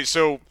gonna say.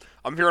 So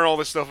I'm hearing all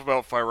this stuff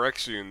about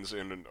Phyrexians,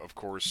 and of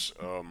course,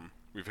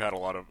 we've had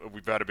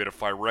a bit of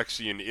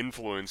Phyrexian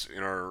influence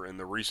in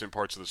the recent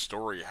parts of the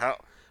story.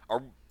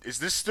 Is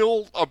this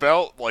still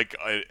about like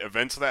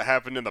events that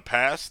happened in the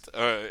past,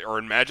 or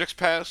in Magic's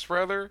past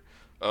rather?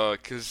 I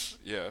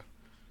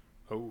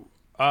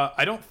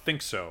don't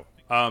think so.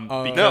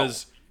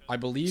 Because I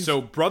believe so.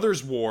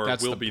 Brothers War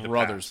that's will the be the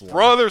Brothers past. War.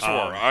 Brothers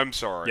War. I'm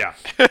sorry. Yeah,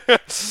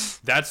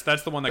 that's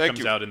the one that Thank comes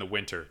you. out in the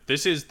winter.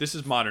 This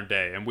is modern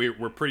day, and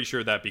we're pretty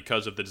sure that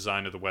because of the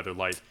design of the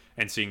Weatherlight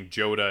and seeing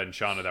Joda and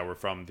Shauna that were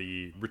from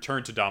the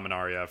Return to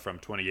Dominaria from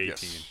 2018,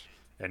 Yes.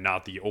 and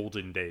not the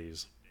olden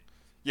days.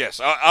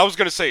 Yes, I was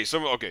going to say,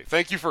 okay,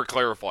 thank you for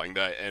clarifying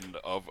that, and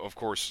of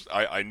course,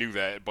 I knew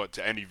that, but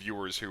to any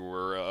viewers who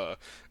were,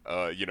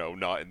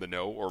 not in the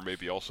know, or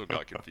maybe also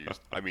got confused,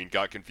 I didn't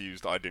get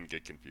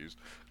confused,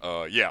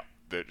 that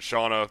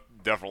Shauna,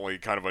 definitely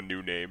kind of a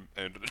new name,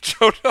 and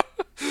Joda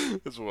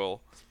as well.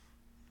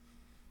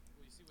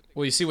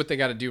 Well, you see what they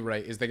got to do,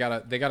 right? Is they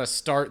gotta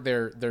start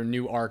their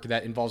new arc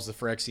that involves the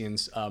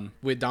Phyrexians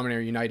with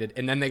Dominaria United,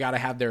 and then they gotta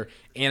have their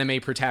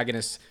anime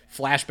protagonist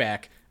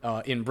flashback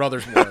in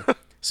Brothers War.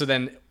 So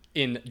then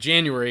in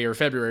January or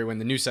February, when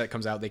the new set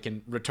comes out, they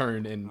can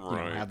return and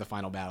have the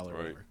final battle or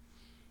whatever.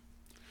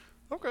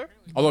 Okay.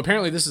 Although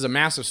apparently this is a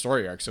massive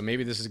story arc, so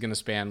maybe this is gonna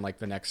span like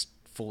the next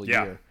full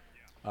year.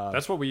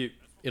 That's what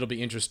It'll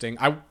be interesting.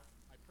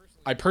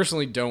 I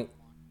personally don't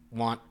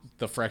want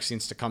the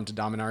Phyrexians to come to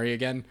Dominaria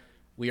again.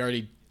 We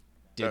already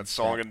did That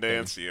song and thing.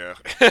 dance, yeah.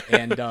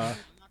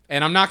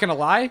 and I'm not gonna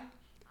lie,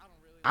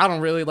 I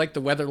don't really like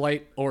the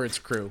Weatherlight or its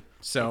crew.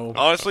 So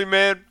Honestly,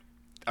 man,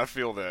 I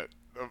feel that.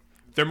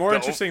 They're more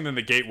interesting than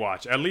the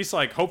Gatewatch. At least,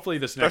 like, hopefully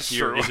this next That's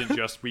year true. isn't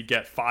just we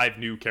get 5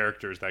 new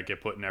characters that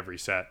get put in every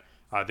set.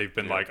 They've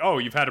been like, oh,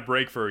 you've had a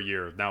break for a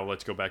year. Now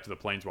let's go back to the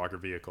Planeswalker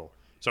vehicle.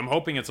 So I'm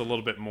hoping it's a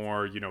little bit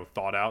more,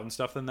 thought out and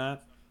stuff than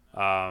that.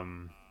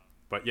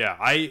 But yeah,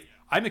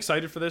 I'm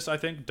excited for this, I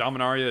think.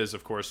 Dominaria is,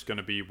 of course, going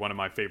to be one of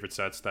my favorite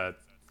sets that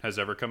has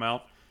ever come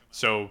out.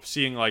 So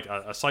seeing, like,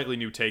 a slightly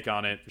new take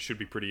on it should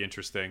be pretty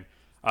interesting.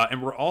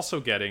 And we're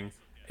also getting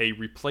a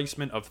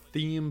replacement of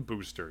theme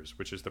boosters,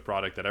 which is the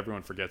product that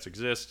everyone forgets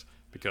exists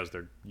because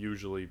they're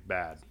usually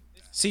bad.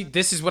 see,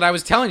 this is what I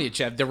was telling you,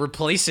 Chev. They're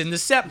replacing the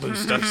set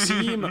booster. The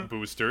theme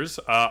boosters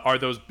are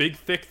those big,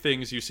 thick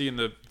things you see in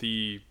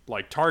the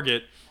like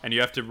Target, and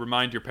you have to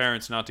remind your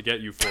parents not to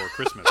get you for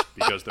Christmas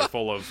because they're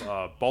full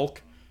of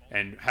bulk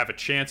and have a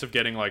chance of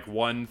getting like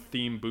one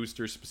theme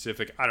booster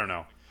specific. I don't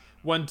know,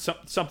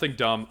 something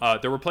dumb.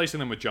 They're replacing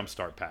them with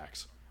jumpstart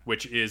packs,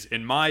 which is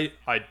in my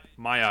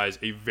eyes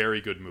a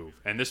very good move.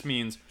 And this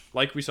means,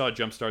 like we saw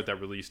Jumpstart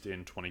that released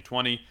in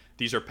 2020,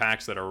 these are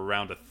packs that are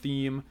around a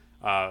theme,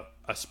 a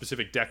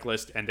specific deck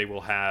list, and they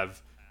will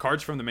have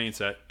cards from the main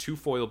set, 2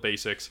 foil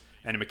basics,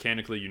 and a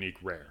mechanically unique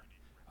rare.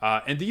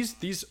 And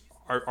these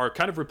are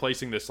kind of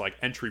replacing this like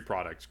entry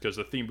product, because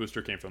the theme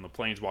booster came from the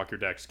Planeswalker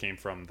decks, came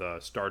from the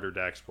starter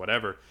decks,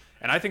 whatever.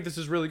 And I think this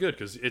is really good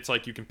because it's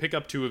like you can pick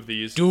up 2 of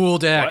these. Dual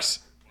decks.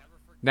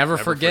 Never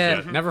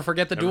forget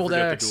the dual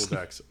decks.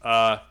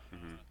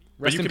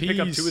 But you can pick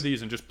up 2 of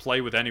these and just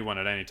play with anyone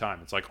at any time.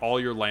 It's like all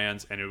your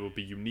lands, and it will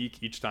be unique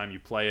each time you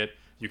play it.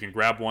 You can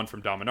grab one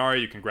from Dominaria,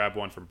 you can grab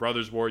one from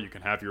Brothers War, you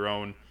can have your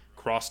own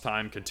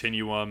cross-time,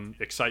 continuum,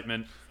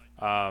 excitement.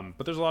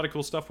 But there's a lot of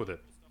cool stuff with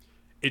it.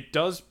 It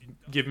does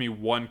give me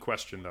one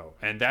question, though,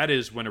 and that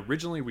is when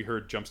originally we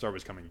heard Jumpstart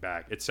was coming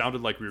back, it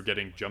sounded like we were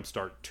getting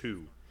Jumpstart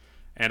 2.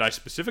 And I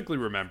specifically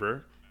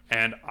remember,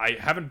 and I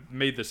haven't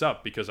made this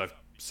up because I've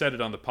said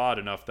it on the pod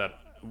enough that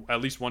at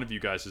least one of you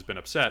guys has been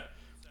upset.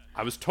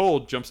 I was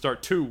told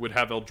Jumpstart 2 would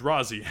have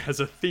Eldrazi as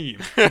a theme.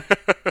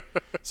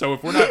 So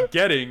if we're not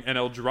getting an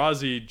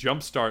Eldrazi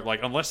Jumpstart,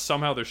 like unless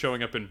somehow they're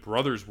showing up in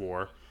Brothers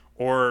War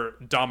or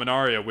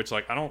Dominaria, which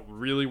like I don't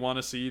really want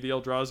to see the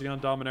Eldrazi on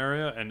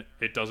Dominaria, and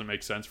it doesn't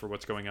make sense for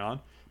what's going on.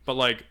 But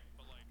like,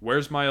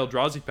 where's my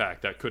Eldrazi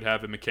pack that could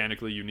have a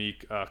mechanically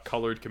unique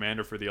colored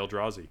commander for the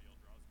Eldrazi?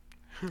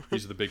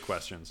 These are the big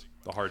questions,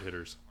 the hard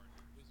hitters.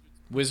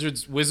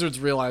 Wizards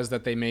realized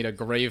that they made a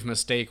grave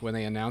mistake when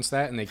they announced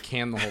that, and they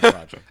canned the whole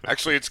project.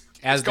 Actually, it's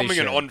coming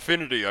in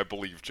Unfinity, I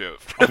believe,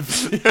 Jeff.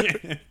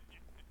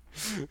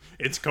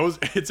 It's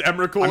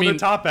Emrakul in the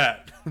top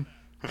hat.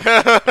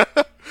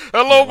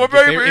 Hello, my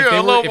baby.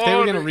 If they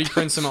were going to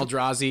reprint some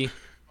Eldrazi,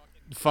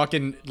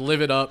 fucking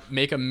live it up,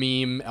 make a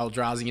meme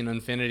Eldrazi in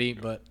Infinity.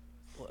 But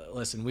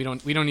listen, we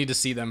don't need to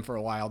see them for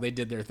a while. They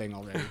did their thing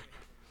already.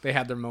 They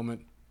had their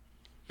moment.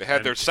 They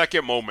had their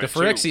second moment. The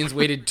Phyrexians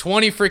waited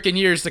 20 freaking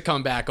years to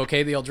come back.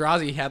 Okay, the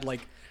Eldrazi had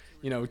like,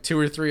 2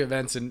 or 3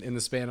 events in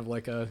the span of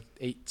like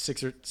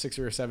 6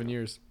 or 7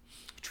 years.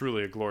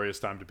 Truly a glorious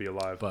time to be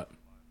alive. But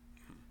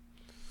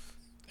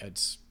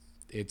it's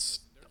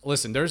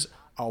listen. There's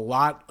a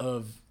lot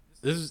of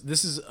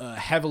this is a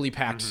heavily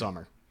packed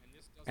summer,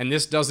 and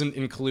this doesn't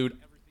include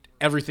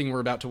everything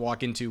we're about to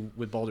walk into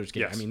with Baldur's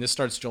Gate. Yes. I mean, this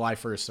starts July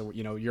 1st, so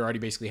you're already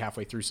basically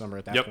halfway through summer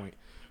at that point.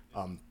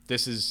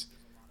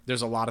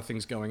 There's a lot of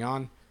things going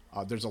on.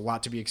 There's a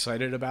lot to be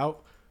excited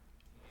about.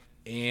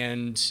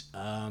 And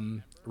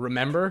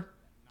remember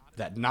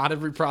that not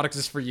every product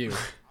is for you,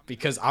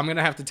 because I'm going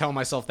to have to tell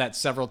myself that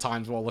several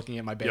times while looking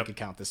at my bank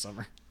account this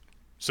summer.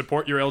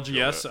 Support your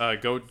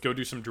LGS. Go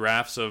do some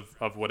drafts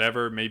of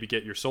whatever. Maybe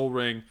get your Soul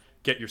Ring,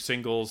 get your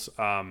singles.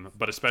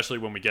 But especially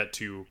when we get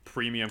to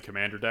premium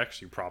commander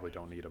decks, you probably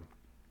don't need them.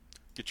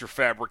 Get your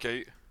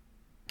Fabricate.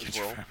 Get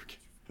your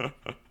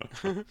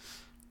Fabricate.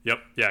 Yep.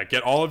 Yeah.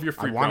 Get all of your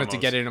free. I wanted to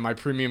get it in my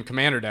premium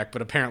commander deck,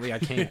 but apparently I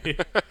can't.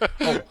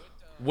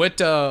 What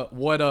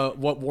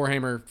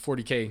Warhammer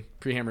 40k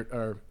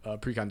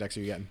precon decks are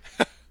you getting?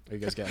 Are you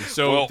guys getting?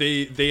 So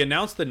they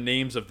announced the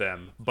names of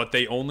them, but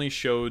they only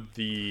showed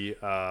the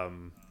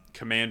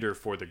commander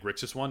for the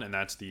Grixis one, and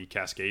that's the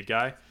Cascade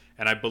guy.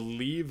 And I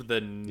believe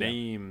the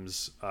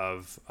names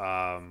of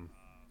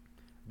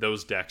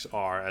those decks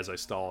are, as I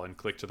stall and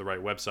click to the right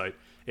website,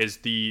 is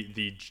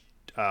the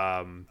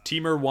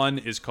Teamer one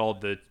is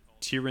called the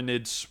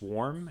Tyrannid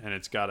Swarm, and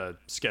it's got a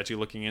sketchy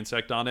looking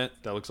insect on it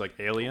that looks like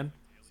alien.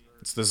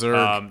 It's the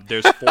Zerg.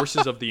 There's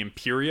Forces of the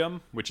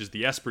Imperium, which is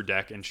the Esper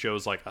deck and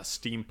shows like a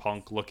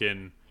steampunk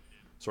looking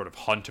sort of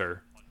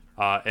hunter.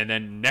 And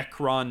then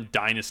Necron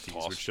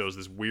Dynasties, which shows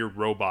this weird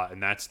robot,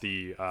 and that's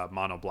the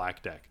mono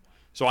black deck.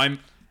 So I'm,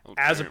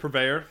 as a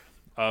purveyor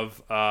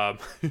of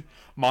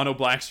mono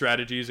black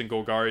strategies and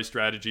Golgari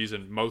strategies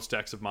and most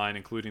decks of mine,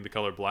 including the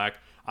color black,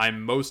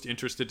 I'm most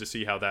interested to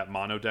see how that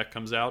mono deck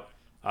comes out.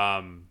 I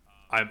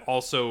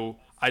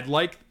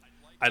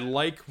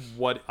like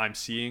what I'm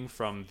seeing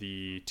from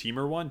the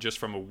Teamer one, just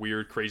from a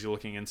weird, crazy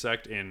looking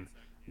insect in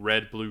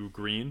red, blue,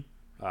 green.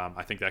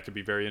 I think that could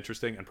be very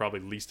interesting, and probably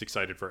least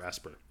excited for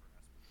Esper.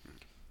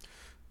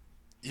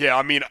 Yeah,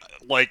 I mean,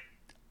 like,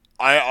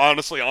 I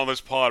honestly on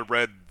this pod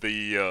read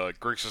the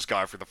Grixis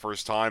guy for the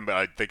first time, but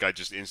I think I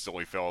just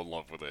instantly fell in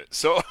love with it.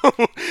 So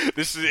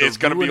it's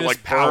going to be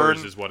like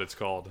Powers is what it's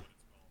called.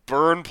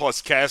 Burn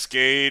plus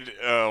Cascade.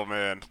 Oh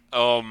man.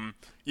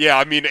 Yeah,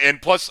 I mean,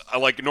 and plus,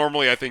 like,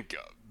 normally I think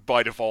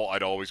by default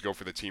I'd always go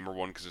for the Teamer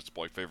one because it's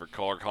my favorite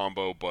color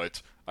combo,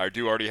 but I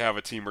do already have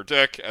a Teamer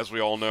deck, as we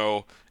all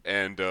know,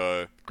 and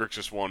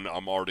Grixis one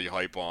I'm already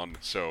hype on,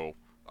 so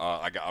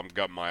I'm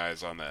got my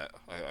eyes on that.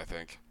 I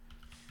think.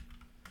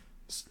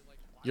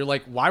 You're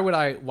like, why would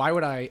I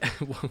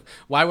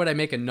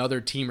make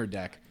another Teamer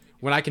deck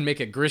when I can make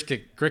a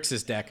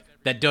Grixis deck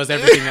that does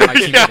everything that my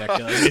Teamer deck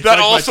does? That like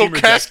also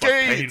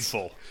cascades.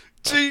 Painful.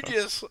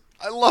 Genius.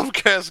 I love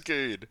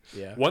Cascade.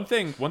 Yeah. One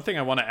thing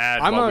I want to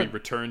add while we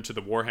return to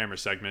the Warhammer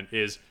segment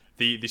is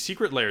The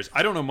secret layers,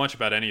 I don't know much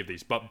about any of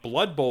these, but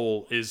Blood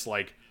Bowl is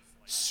like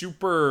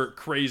super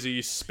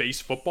crazy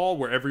space football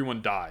where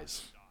everyone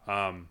dies.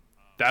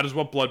 That is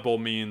what Blood Bowl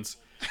means.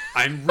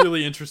 I'm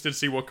really interested to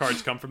see what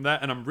cards come from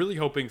that, and I'm really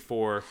hoping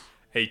for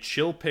a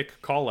chill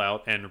pick call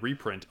out and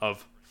reprint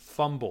of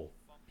Fumble.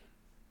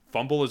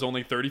 Fumble is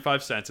only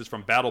 35 cents. It's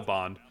from Battle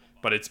Bond,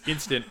 but it's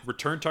instant.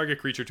 Return target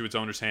creature to its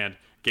owner's hand.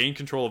 Gain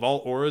control of all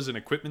auras and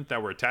equipment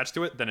that were attached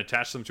to it, then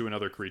attach them to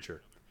another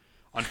creature.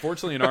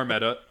 Unfortunately, in our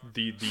meta,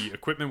 the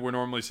equipment we're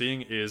normally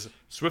seeing is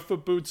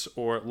Swiftfoot Boots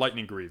or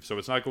Lightning Greaves, so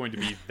it's not going to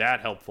be that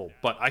helpful.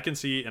 But I can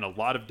see in a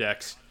lot of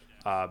decks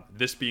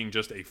this being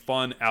just a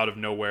fun out of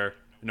nowhere.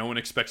 No one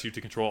expects you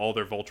to control all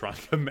their Voltron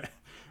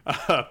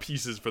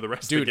pieces for the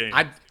rest of the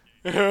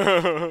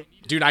game.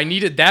 Dude, I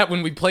needed that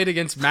when we played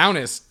against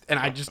Maunus, and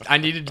I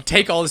needed to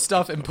take all this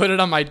stuff and put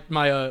it on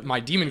my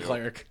Demon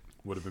Cleric.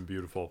 Would have been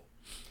beautiful.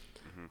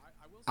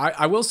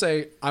 I will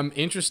say I'm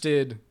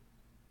interested.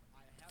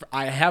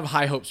 I have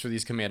high hopes for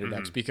these commander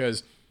decks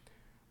because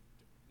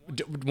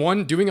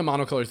one, doing a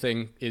monocolor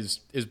thing is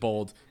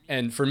bold,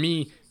 and for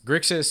me,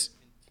 Grixis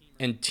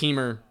and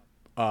Temur,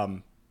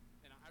 and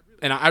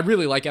I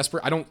really like Esper.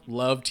 I don't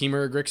love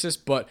Temur or Grixis,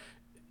 but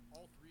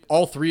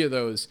all three of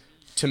those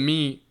to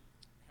me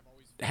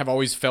have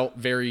always felt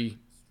very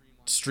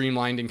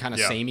streamlined and kind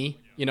of samey.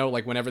 You know,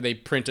 like whenever they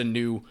print a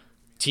new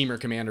Temur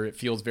commander, it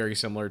feels very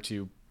similar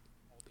to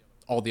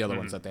all the other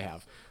ones that they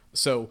have.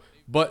 So,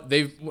 but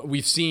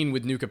we've seen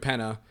with New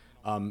Capenna,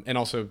 and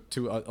also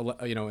to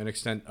an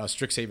extent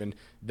Strixhaven,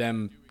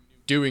 them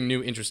doing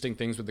new interesting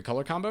things with the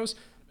color combos.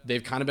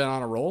 They've kind of been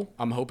on a roll.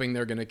 I'm hoping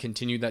they're going to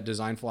continue that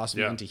design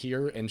philosophy into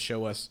here and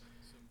show us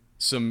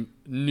some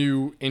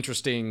new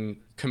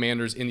interesting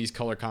commanders in these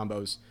color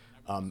combos.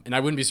 And I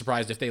wouldn't be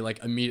surprised if they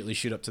like immediately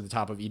shoot up to the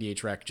top of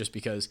EDH Rec, just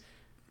because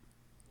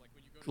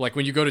like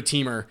when you go to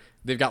Temur,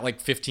 they've got like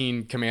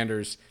 15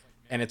 commanders,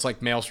 and it's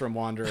like Maelstrom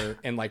Wanderer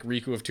and like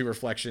Riku of Two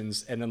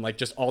Reflections, and then like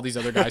just all these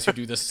other guys who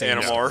do the same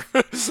Animar.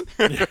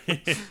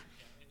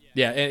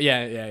 yeah,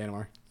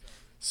 Animar.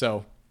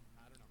 So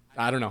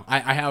I don't know.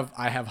 I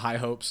have high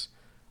hopes.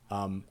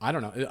 I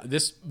don't know.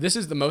 This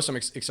is the most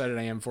excited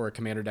I am for a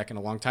commander deck in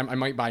a long time. I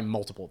might buy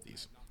multiple of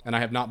these, and I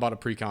have not bought a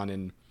precon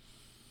in.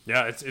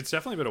 Yeah, it's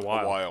definitely been a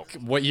while.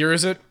 What year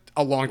is it?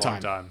 A long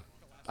time.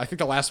 I think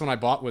the last one I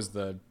bought was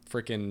the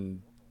freaking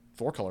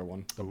 4-color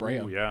one, the Brea.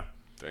 Oh yeah,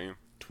 damn.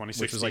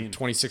 2016. Which was like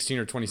 2016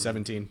 or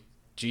 2017.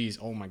 Jeez,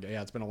 oh my god,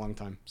 yeah, it's been a long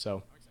time.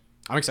 So,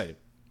 I'm excited.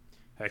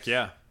 Heck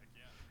yeah.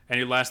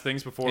 Any last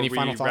things before we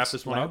wrap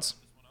this one up?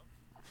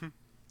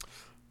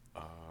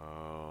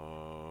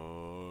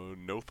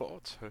 No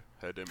thoughts.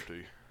 Head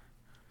empty.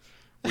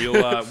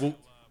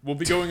 We'll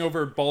be going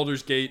over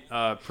Baldur's Gate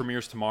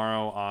premieres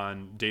tomorrow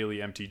on Daily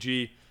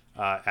MTG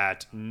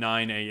at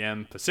 9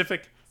 a.m.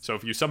 Pacific. So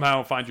if you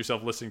somehow find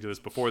yourself listening to this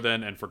before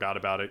then and forgot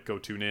about it, go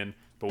tune in.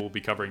 But we'll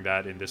be covering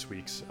that in this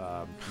week's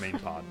main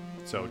pod.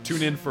 So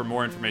tune in for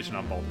more information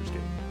on Baldur's Gate.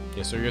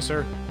 Yes, sir. Yes,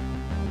 sir.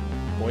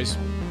 Boys,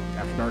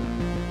 After Dark,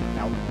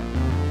 out.